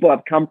immigrants, people who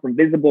have come from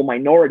visible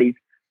minorities.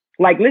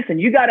 Like, listen,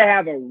 you got to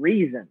have a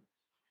reason.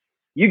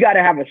 You got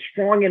to have a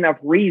strong enough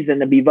reason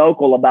to be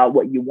vocal about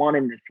what you want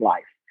in this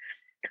life.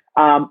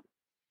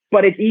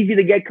 But it's easy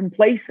to get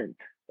complacent.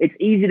 It's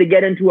easy to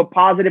get into a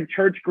positive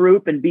church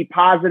group and be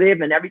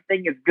positive and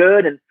everything is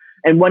good.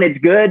 And when it's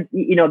good,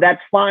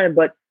 that's fine.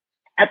 But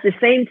at the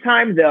same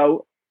time,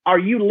 though, are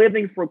you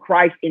living for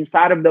Christ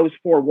inside of those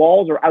 4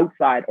 walls or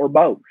outside or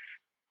both?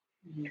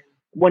 Mm-hmm.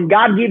 When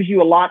God gives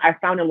you a lot, I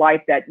found in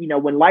life that,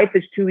 when life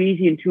is too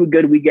easy and too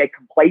good, we get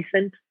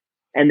complacent.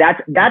 And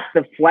that's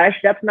the flesh.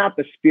 That's not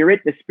the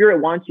spirit. The spirit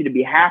wants you to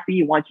be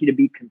happy, wants you to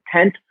be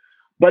content.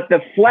 But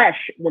the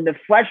flesh, when the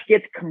flesh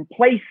gets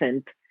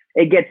complacent,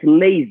 it gets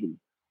lazy.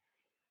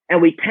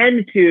 And we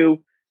tend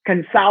to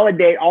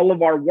consolidate all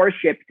of our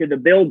worship to the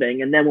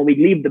building. And then when we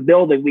leave the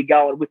building, we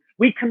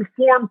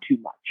conform too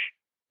much.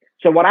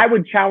 So what I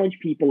would challenge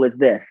people is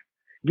this: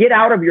 get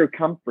out of your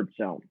comfort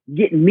zone,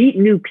 meet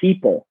new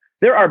people.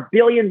 There are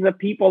billions of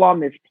people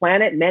on this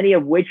planet, many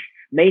of which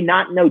may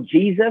not know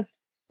Jesus.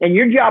 And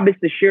your job is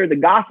to share the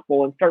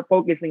gospel and start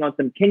focusing on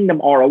some kingdom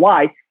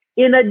ROI,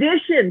 in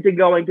addition to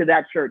going to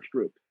that church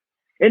group,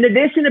 in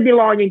addition to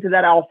belonging to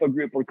that alpha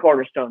group or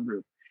cornerstone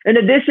group, in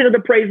addition to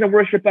the praise and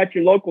worship at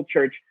your local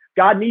church.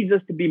 God needs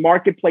us to be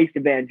marketplace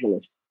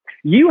evangelists.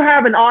 You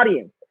have an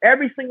audience.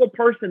 Every single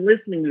person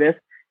listening to this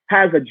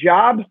has a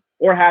job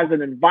or has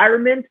an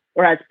environment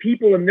or has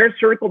people in their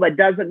circle that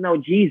doesn't know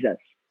Jesus.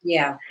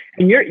 Yeah.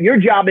 And your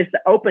job is to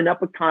open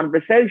up a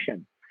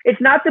conversation.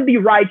 It's not to be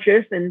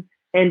righteous and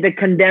to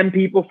condemn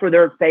people for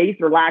their faith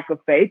or lack of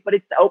faith, but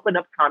it's to open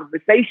up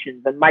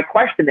conversations. And my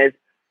question is,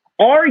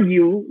 are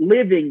you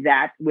living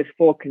that with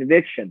full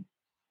conviction?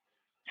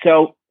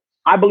 So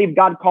I believe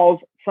God calls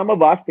some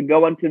of us to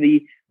go into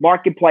the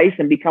marketplace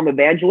and become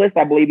evangelists.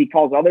 I believe he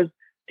calls others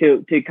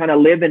to kind of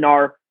live in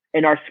our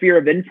sphere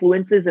of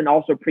influences and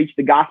also preach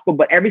the gospel.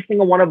 But every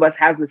single one of us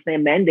has the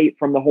same mandate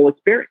from the Holy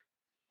Spirit,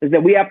 is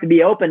that we have to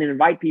be open and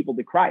invite people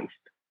to Christ.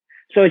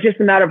 So it's just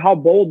a matter of how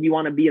bold you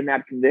want to be in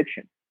that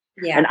conviction.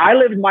 Yeah. And I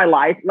lived my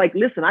life like,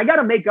 listen, I got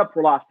to make up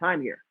for lost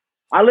time here.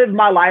 I lived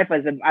my life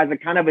as a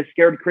kind of a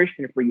scared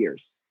Christian for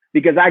years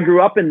because I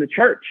grew up in the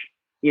church,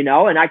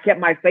 and I kept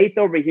my faith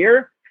over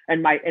here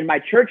and my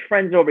church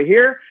friends over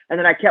here. And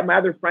then I kept my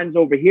other friends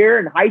over here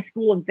in high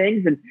school and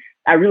things. And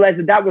I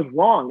realized that was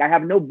wrong. I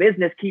have no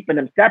business keeping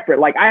them separate.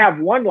 Like, I have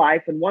one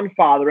life and one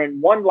Father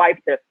and one life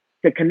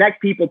to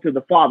connect people to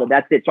the Father.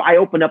 That's it. So I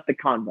open up the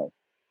convo.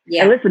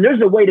 Yeah. And listen,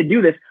 there's a way to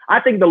do this. I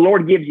think the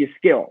Lord gives you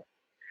skill.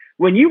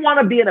 When you want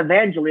to be an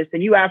evangelist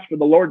and you ask for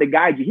the Lord to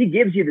guide you, he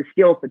gives you the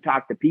skills to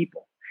talk to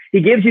people.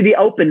 He gives you the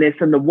openness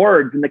and the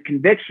words and the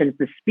convictions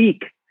to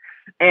speak.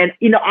 And,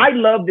 I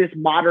love this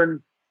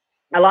modern,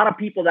 a lot of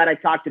people that I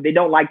talk to, they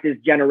don't like this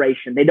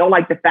generation. They don't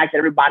like the fact that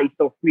everybody's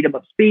so freedom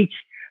of speech,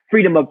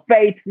 freedom of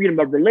faith, freedom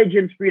of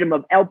religions, freedom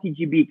of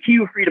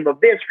LGBTQ, freedom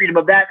of this, freedom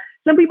of that.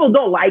 Some people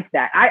don't like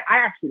that. I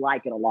actually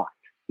like it a lot.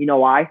 You know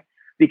why?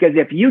 Because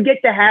if you get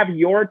to have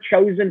your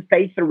chosen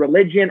faith or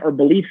religion or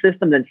belief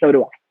system, then so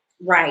do I.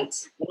 Right.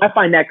 And I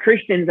find that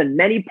Christians in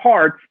many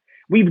parts,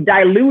 we've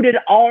diluted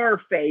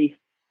our faith,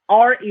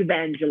 our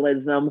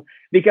evangelism,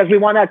 because we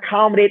want to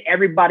accommodate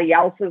everybody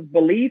else's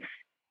beliefs.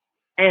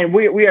 And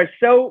we are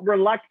so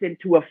reluctant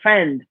to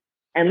offend.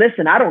 And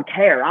listen, I don't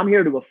care. I'm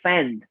here to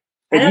offend.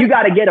 If you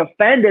got to get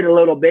offended a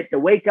little bit to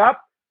wake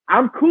up,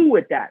 I'm cool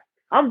with that.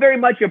 I'm very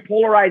much a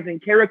polarizing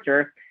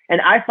character.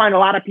 And I find a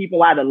lot of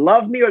people either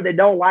love me or they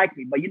don't like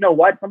me. But you know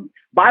what? The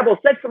Bible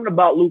says something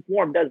about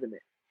lukewarm, doesn't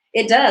it?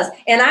 It does.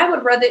 And I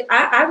would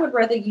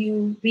rather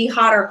you be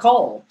hot or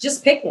cold.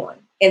 Just pick one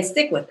and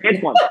stick with it.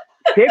 Pick one.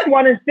 Pick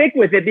one and stick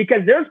with it,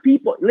 because there's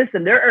people,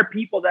 listen, there are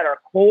people that are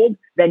cold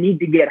that need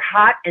to get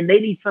hot, and they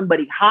need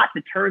somebody hot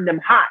to turn them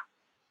hot.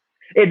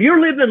 If you're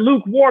living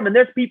lukewarm and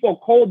there's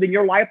people cold in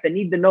your life that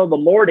need to know the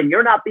Lord, and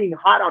you're not being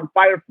hot on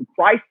fire for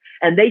Christ,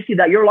 and they see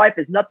that your life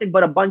is nothing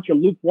but a bunch of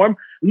lukewarm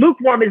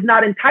is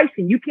not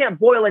enticing. You can't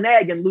boil an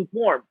egg in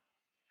lukewarm.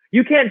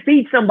 You can't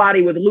feed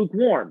somebody with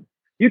lukewarm.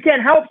 You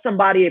can't help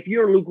somebody if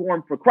you're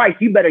lukewarm for Christ.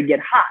 You better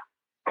get hot.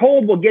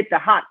 Cold will get to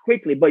hot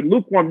quickly, but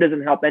lukewarm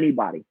doesn't help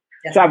anybody.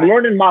 That's so right. I've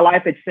learned in my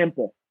life, it's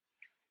simple.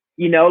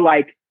 You know,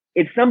 like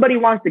if somebody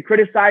wants to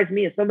criticize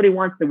me, if somebody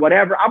wants to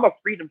whatever, I'm a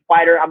freedom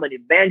fighter. I'm an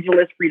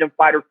evangelist, freedom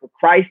fighter for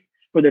Christ,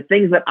 for the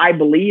things that I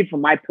believe, for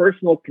my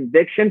personal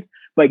convictions.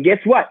 But guess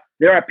what?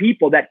 There are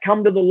people that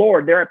come to the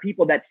Lord. There are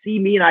people that see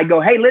me and I go,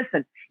 hey,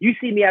 listen, you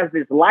see me as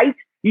this light.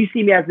 You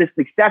see me as this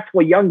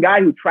successful young guy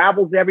who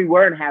travels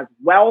everywhere and has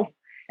wealth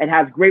and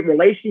has great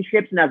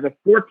relationships and has a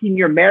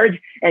 14-year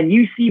marriage. And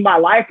you see my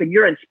life and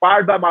you're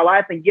inspired by my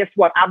life. And guess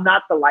what? I'm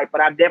not the light,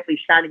 but I'm definitely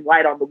shining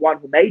light on the one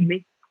who made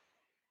me.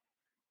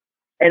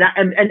 And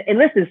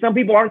listen, some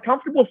people aren't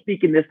comfortable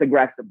speaking this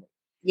aggressively.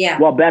 Yeah.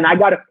 Well, Ben, I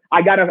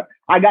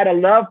gotta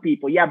love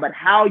people. Yeah, but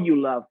how you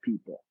love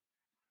people,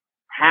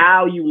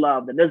 how you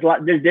love them.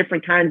 There's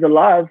different kinds of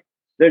love.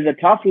 There's a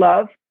tough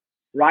love,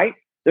 right?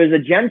 There's a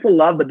gentle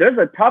love, but there's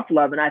a tough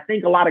love. And I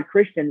think a lot of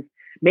Christians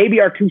maybe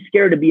are too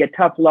scared to be a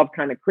tough love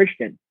kind of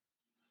Christian.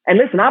 And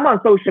listen, I'm on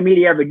social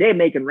media every day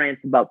making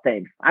rants about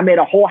things. I made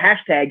a whole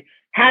hashtag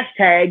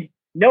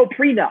no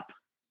prenup,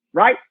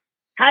 right?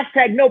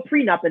 Hashtag no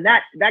prenup. And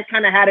that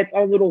kind of had its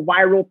own little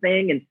viral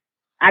thing. And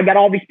I got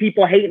all these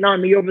people hating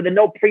on me over the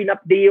no prenup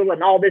deal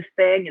and all this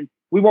thing. And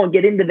we won't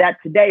get into that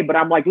today, but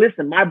I'm like,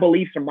 listen, my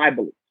beliefs are my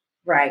beliefs.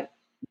 Right.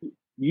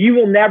 You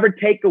will never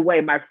take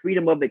away my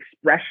freedom of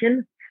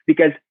expression,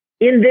 because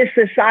in this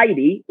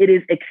society, it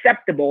is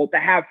acceptable to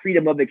have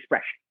freedom of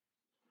expression.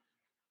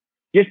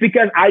 Just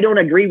because I don't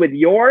agree with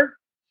your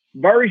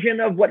version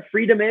of what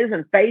freedom is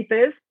and faith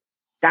is,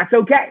 that's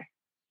okay.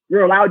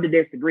 You're allowed to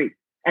disagree.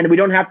 And we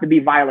don't have to be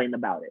violent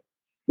about it.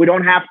 We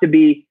don't have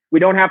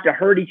to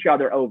hurt each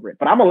other over it.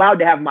 But I'm allowed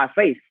to have my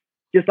faith,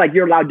 just like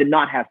you're allowed to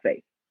not have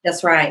faith.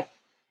 That's right.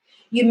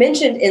 You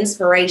mentioned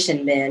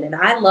inspiration, Ben, and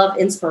I love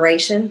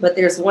inspiration, but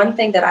there's one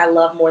thing that I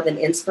love more than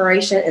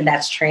inspiration, and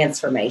that's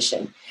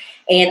transformation.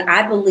 And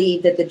I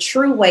believe that the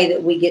true way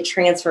that we get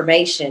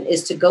transformation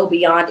is to go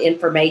beyond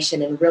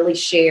information and really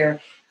share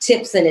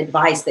tips and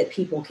advice that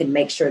people can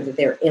make sure that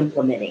they're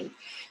implementing.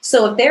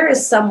 So if there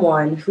is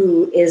someone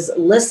who is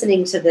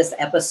listening to this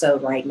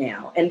episode right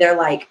now and they're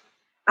like,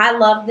 I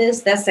love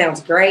this, that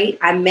sounds great.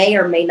 I may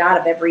or may not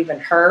have ever even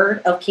heard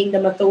of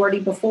Kingdom Authority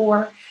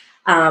before,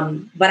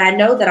 but I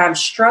know that I'm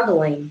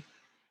struggling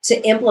to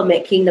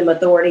implement Kingdom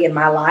Authority in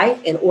my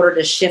life in order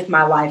to shift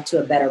my life to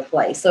a better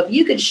place. So if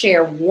you could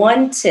share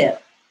one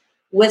tip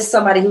with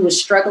somebody who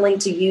is struggling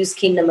to use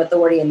Kingdom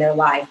Authority in their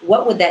life,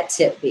 what would that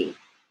tip be?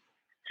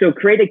 So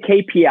create a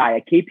KPI.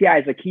 A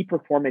KPI is a key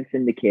performance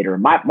indicator.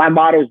 My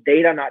motto is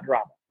data, not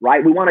drama,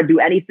 right? We want to do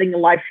anything in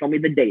life, show me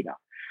the data.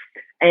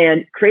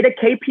 And create a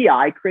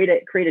KPI, create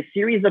a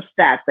series of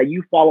stats that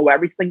you follow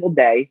every single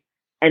day.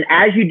 And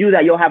as you do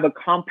that, you'll have a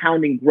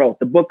compounding growth.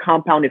 The book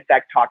Compound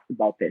Effect talks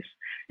about this.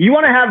 You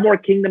want to have more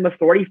Kingdom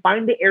Authority,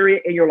 find the area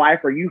in your life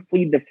where you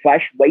feed the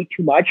flesh way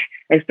too much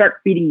and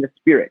start feeding the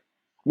spirit.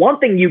 One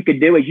thing you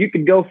could do is you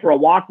could go for a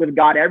walk with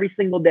God every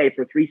single day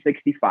for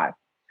 365.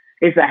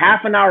 It's a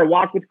half an hour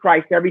walk with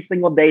Christ every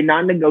single day,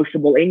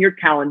 non-negotiable in your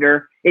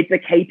calendar. It's a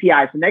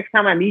KPI. So next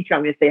time I meet you,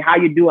 I'm going to say, how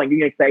you doing?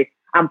 You're going to say,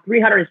 I'm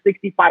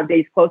 365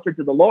 days closer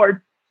to the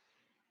Lord.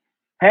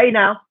 Hey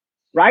now,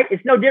 right?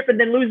 It's no different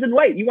than losing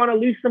weight. You want to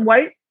lose some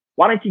weight?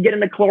 Why don't you get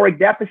in a caloric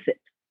deficit?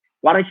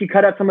 Why don't you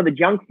cut out some of the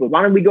junk food?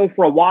 Why don't we go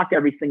for a walk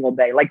every single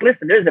day? Like,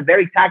 listen, there's a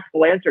very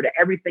tactical answer to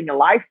everything in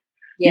life.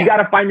 Yeah. You got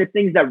to find the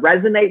things that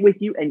resonate with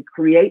you and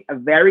create a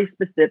very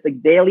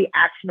specific daily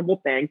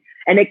actionable thing.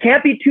 And it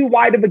can't be too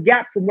wide of a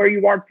gap from where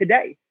you are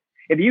today.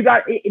 If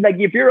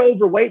you're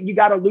overweight, you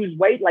got to lose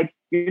weight. Like,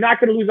 you're not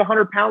going to lose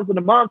 100 pounds in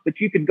a month, but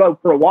you could go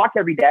for a walk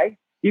every day.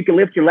 You can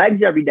lift your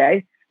legs every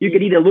day. You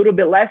could eat a little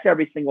bit less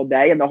every single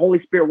day. And the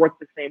Holy Spirit works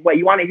the same way.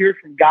 You want to hear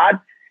from God?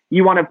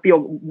 You want to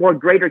feel more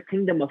greater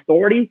Kingdom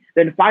Authority?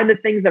 Then find the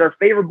things that are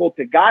favorable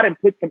to God and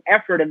put some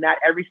effort in that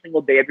every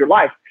single day of your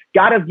life.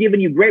 God has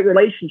given you great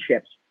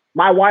relationships.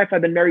 My wife,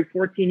 I've been married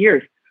 14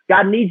 years.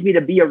 God needs me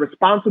to be a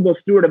responsible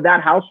steward of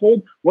that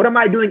household. What am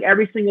I doing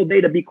every single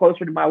day to be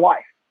closer to my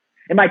wife?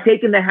 Am I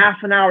taking the half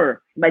an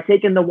hour? Am I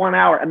taking the 1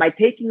 hour? Am I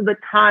taking the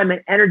time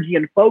and energy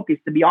and focus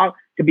to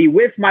be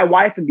with my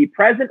wife and be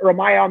present? Or am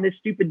I on this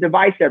stupid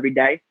device every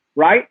day,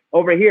 right?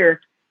 Over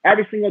here,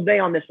 every single day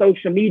on the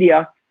social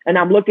media, and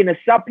I'm looking to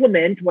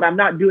supplement what I'm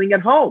not doing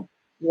at home.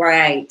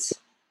 Right.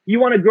 You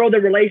want to grow the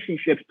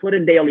relationships, put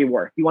in daily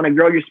work. You want to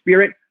grow your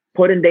spirit,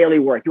 put in daily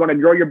work. You want to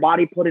grow your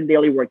body, put in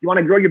daily work. You want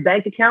to grow your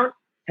bank account?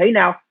 Hey,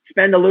 now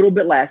spend a little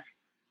bit less,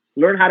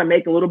 learn how to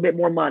make a little bit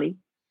more money,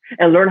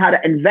 and learn how to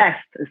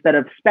invest instead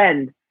of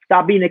spend.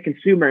 Stop being a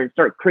consumer and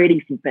start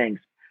creating some things.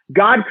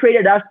 God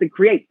created us to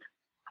create.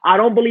 I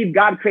don't believe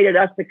God created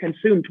us to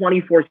consume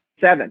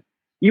 24/7.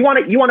 You want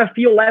to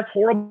feel less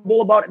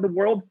horrible about the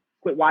world?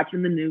 Quit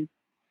watching the news.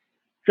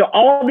 So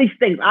all these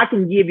things, I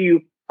can give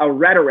you a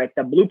rhetoric,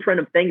 the blueprint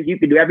of things you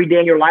can do every day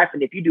in your life.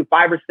 And if you do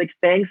 5 or 6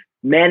 things,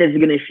 man, is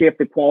going to shift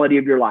the quality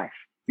of your life,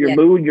 your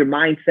mood, your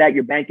mindset,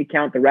 your bank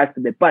account, the rest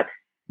of it. But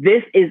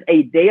this is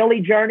a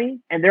daily journey,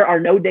 and there are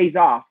no days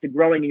off to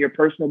growing in your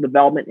personal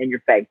development and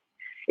your faith.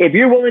 If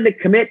you're willing to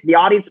commit, the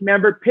audience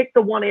member, pick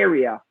the one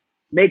area,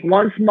 make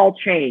one small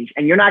change,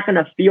 and you're not going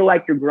to feel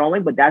like you're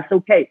growing, but that's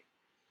okay.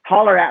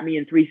 Holler at me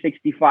in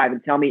 365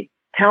 and tell me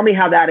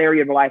how that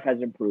area of your life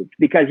has improved.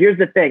 Because here's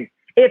the thing.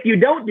 If you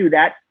don't do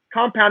that,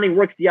 compounding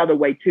works the other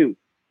way too.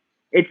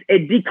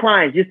 It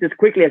declines just as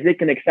quickly as it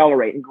can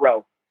accelerate and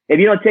grow. If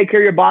you don't take care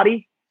of your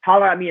body,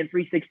 holler at me in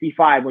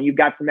 365 when you've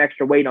got some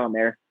extra weight on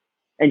there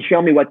and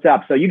show me what's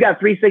up. So you got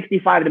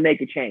 365 to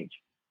make a change.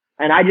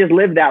 And I just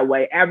live that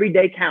way. Every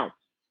day counts.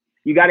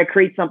 You got to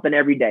create something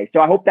every day. So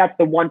I hope that's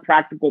the one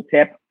practical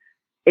tip.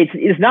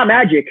 It's not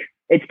magic.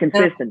 It's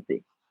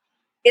consistency.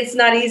 It's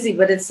not easy,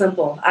 but it's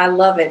simple. I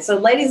love it. So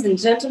ladies and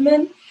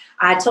gentlemen,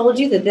 I told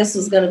you that this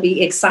was going to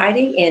be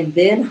exciting, and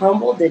Ben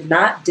Humble did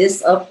not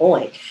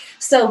disappoint.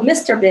 So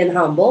Mr. Ben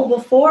Humble,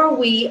 before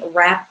we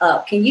wrap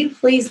up, can you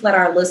please let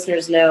our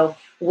listeners know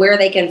where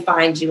they can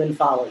find you and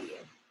follow you?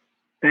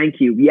 Thank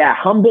you. Yeah,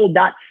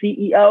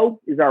 humble.ceo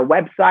is our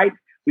website.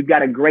 We've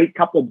got a great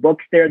couple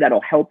books there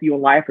that'll help you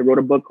in life. I wrote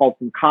a book called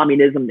From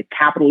Communism to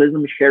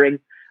Capitalism, sharing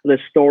the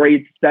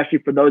stories, especially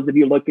for those of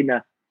you looking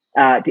to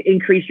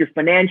increase your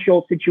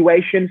financial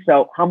situation.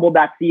 So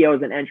humble.co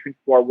is an entrance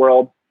to our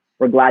world.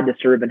 We're glad to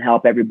serve and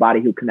help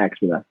everybody who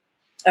connects with us.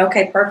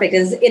 Okay, perfect.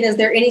 Is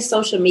there any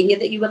social media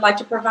that you would like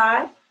to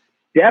provide?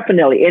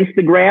 Definitely.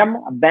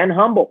 Instagram, Ben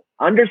Humble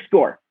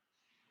 _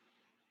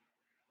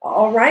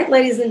 All right,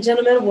 ladies and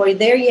gentlemen, well,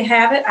 there you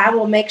have it. I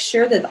will make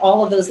sure that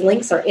all of those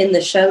links are in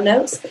the show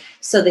notes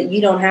so that you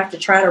don't have to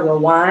try to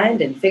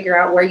rewind and figure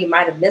out where you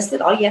might have missed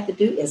it. All you have to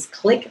do is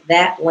click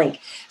that link.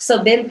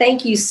 So, Ben,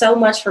 thank you so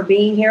much for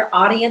being here.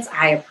 Audience,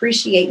 I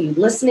appreciate you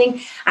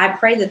listening. I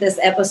pray that this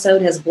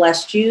episode has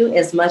blessed you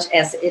as much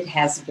as it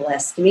has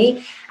blessed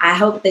me. I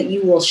hope that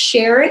you will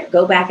share it.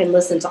 Go back and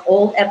listen to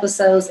old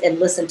episodes and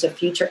listen to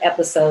future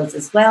episodes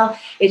as well.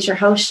 It's your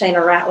host,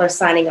 Shana Rattler,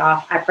 signing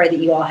off. I pray that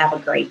you all have a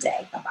great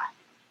day. Bye-bye.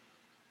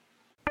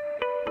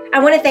 I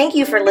want to thank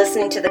you for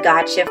listening to the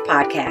God Shift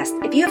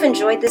podcast. If you have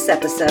enjoyed this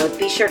episode,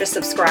 be sure to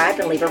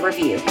subscribe and leave a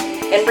review.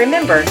 And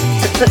remember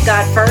to put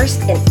God first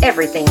and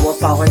everything will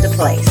fall into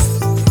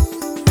place.